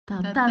Ta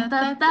ta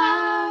ta ta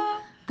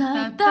ta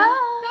ta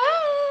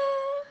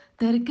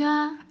Terka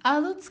a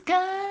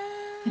Lucka.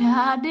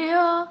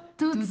 Radio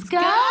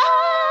Tucka.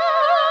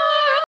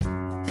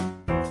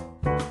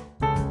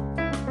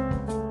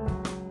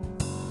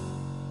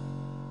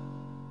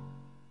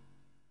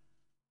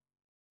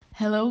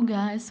 Hello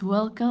guys,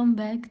 welcome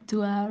back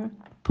to our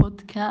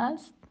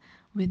podcast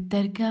with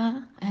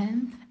Terka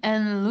And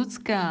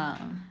Lucka.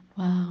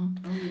 wow.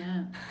 Oh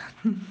yeah.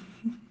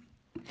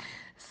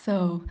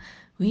 So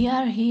we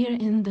are here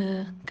in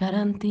the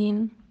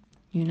quarantine,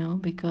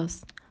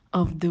 because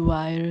of the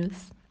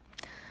virus.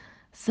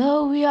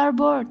 So we are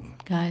bored,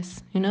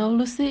 guys.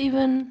 Lucy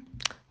even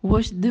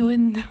washed the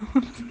windows.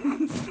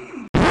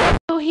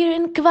 So here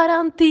in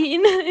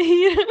quarantine,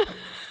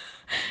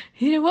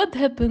 here what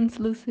happens,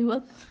 Lucy?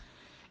 What?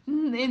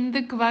 In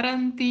the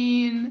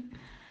quarantine,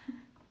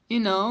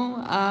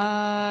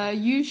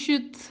 you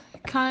should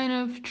kind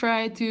of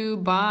try to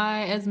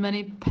buy as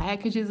many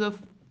packages of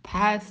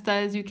pasta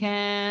as you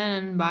can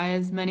and buy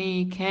as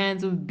many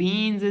cans of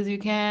beans as you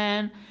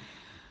can.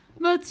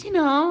 But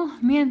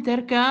me and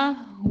Terka,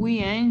 we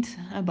ain't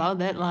about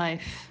that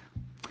life.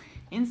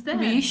 Instead,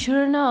 We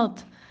sure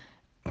not.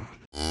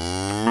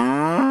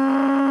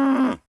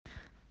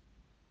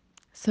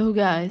 So,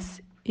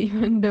 guys,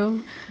 even though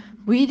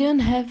we don't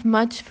have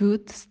much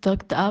food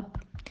stocked up,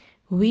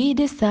 we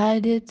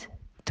decided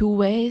to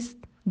waste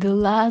the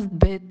last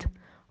bit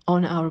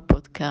on our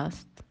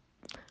podcast.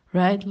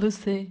 Right,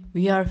 Lucy?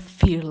 We are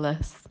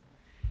fearless.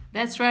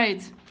 that's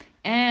right.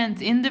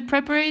 And in the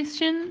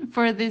preparation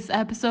for this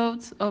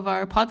episode of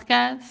our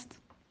podcast,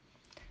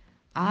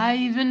 I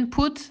even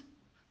put,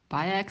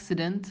 by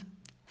accident,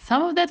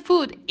 some of that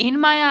food in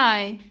my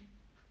eye.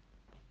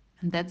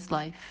 And that's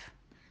life.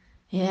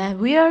 Yeah,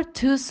 we are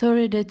too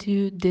sorry that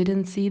you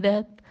didn't see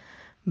that,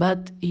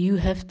 but you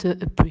have to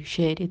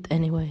appreciate it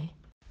anyway.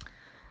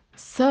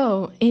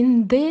 So,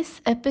 in this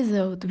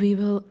episode, we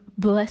will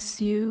bless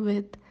you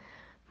with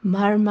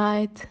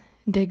Marmite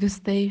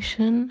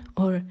degustation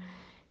or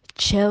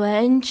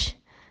challenge,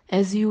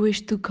 as you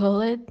wish to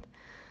call it.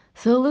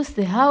 So,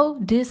 Lucy, how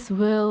this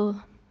will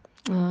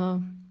uh,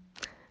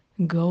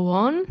 go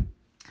on?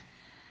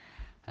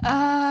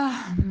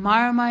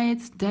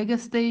 Marmite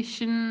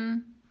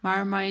degustation,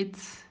 Marmite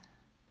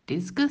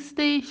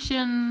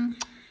disgustation.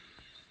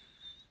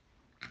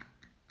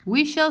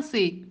 We shall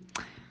see.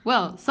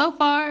 Well, so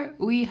far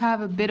we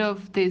have a bit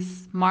of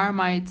this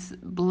Marmite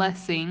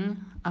blessing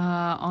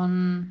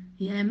on.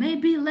 Yeah,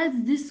 maybe let's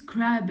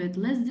describe it.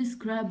 Let's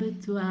describe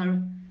it to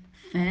our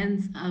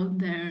fans out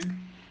there.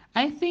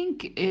 I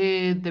think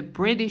the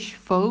British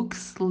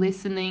folks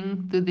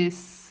listening to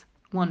this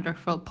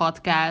wonderful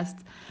podcast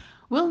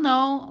will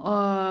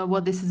know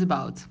what this is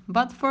about.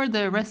 But for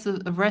the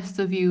rest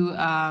of you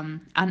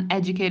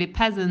uneducated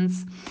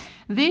peasants,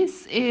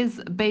 this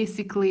is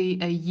basically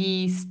a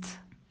yeast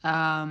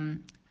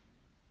um,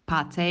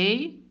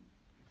 pate.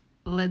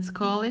 Let's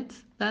call it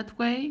that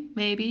way,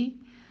 maybe.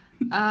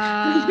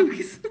 Uh,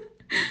 looks,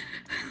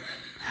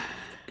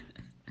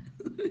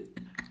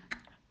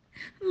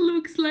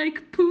 looks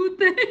like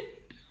pudding.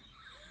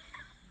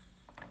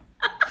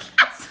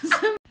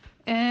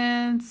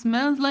 and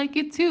smells like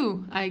it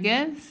too, I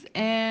guess.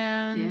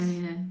 Yeah,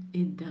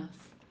 it does.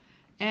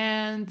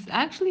 And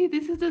actually,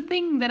 this is the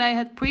thing that I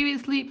had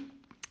previously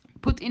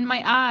put in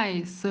my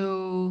eye.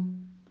 So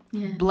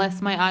Yeah.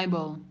 bless my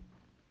eyeball.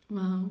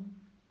 Wow.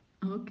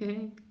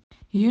 Okay.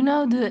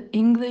 The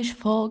English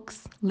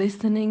folks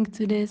listening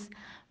to this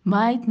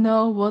might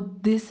know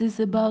what this is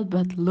about,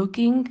 but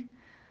looking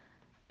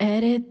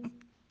at it,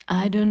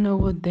 I don't know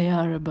what they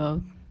are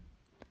about.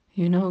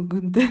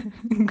 Good,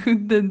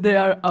 good that they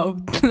are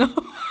out now.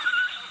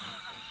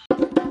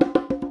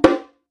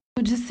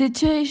 The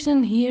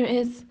situation here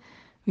is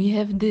we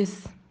have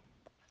this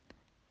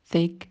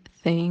thick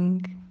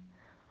thing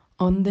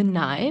on the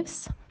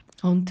knives,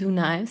 on two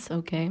knives,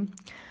 okay.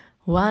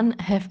 One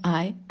have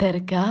I,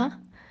 Terka,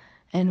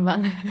 and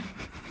one have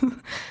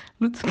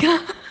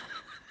Lucka.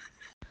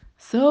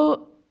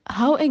 So,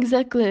 how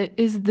exactly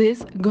is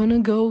this gonna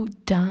go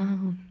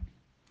down?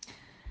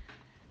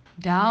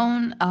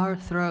 Down our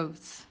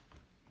throats.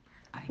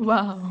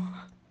 Wow.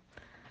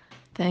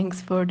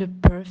 Thanks for the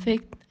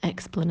perfect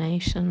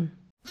explanation.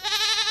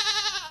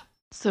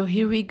 So,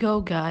 here we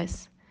go,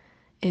 guys.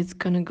 It's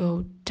gonna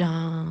go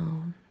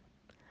down.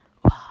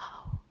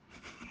 Wow.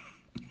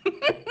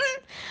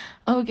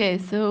 Okay,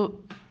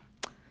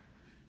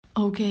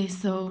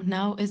 so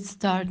now it's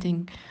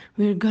starting.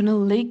 We're gonna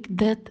lick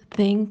that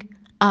thing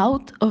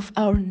out of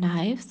our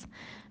knives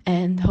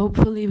and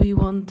hopefully we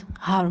won't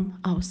harm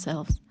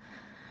ourselves.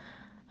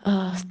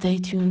 Stay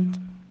tuned.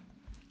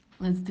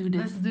 Let's do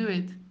this. Let's do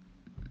it.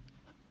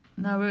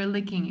 Now we're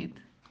licking it.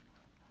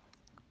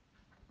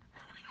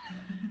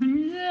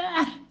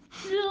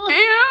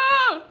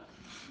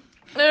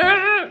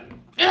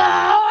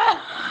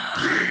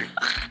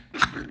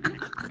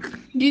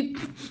 Get-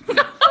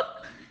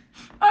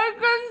 I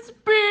can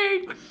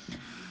speak.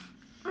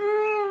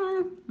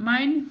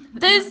 Mine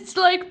Tastes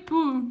like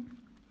poo.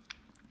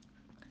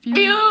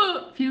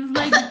 feels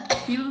like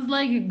feels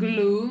like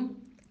glue.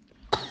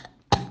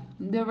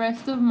 The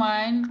rest of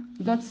mine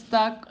got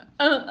stuck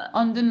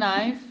on the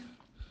knife.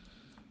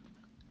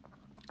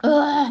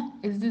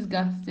 It's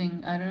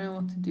disgusting. I don't know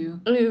what to do.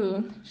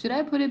 Ew. Should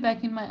I put it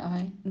back in my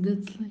eye?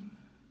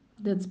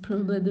 That's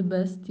probably the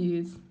best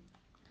use.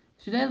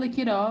 Should I lick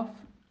it off?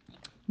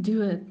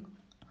 Do it.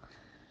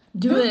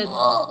 Do it.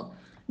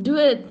 Do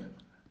it.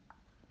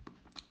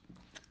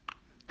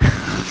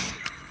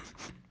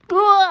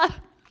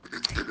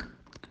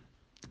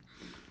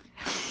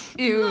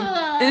 Ew.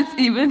 It's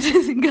even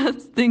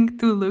disgusting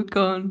to look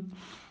on.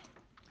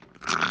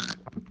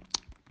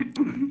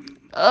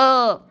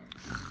 Oh.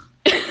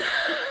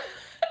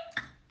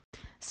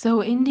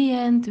 So, in the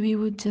end, we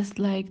would just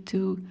like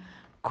to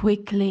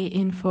quickly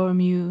inform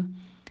you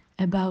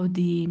about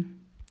the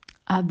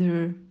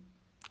other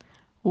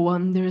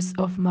wonders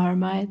of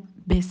Marmite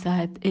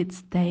besides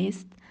its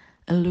taste,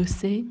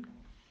 Lucy.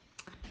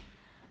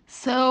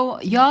 So,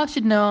 y'all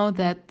should know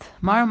that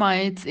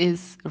Marmite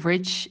is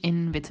rich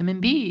in vitamin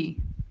B.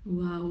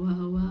 Wow,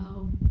 wow,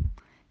 wow.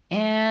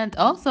 And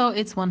also,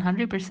 it's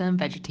 100%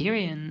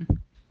 vegetarian.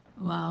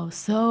 Wow,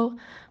 so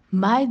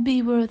might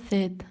be worth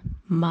it,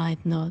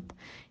 might not.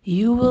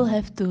 You will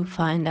have to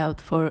find out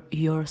for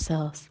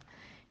yourselves.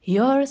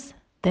 Yours,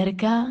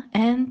 Terka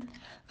and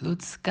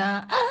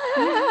Lucka.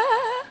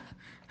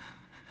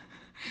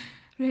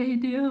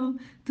 Radio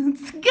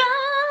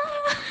Tutska.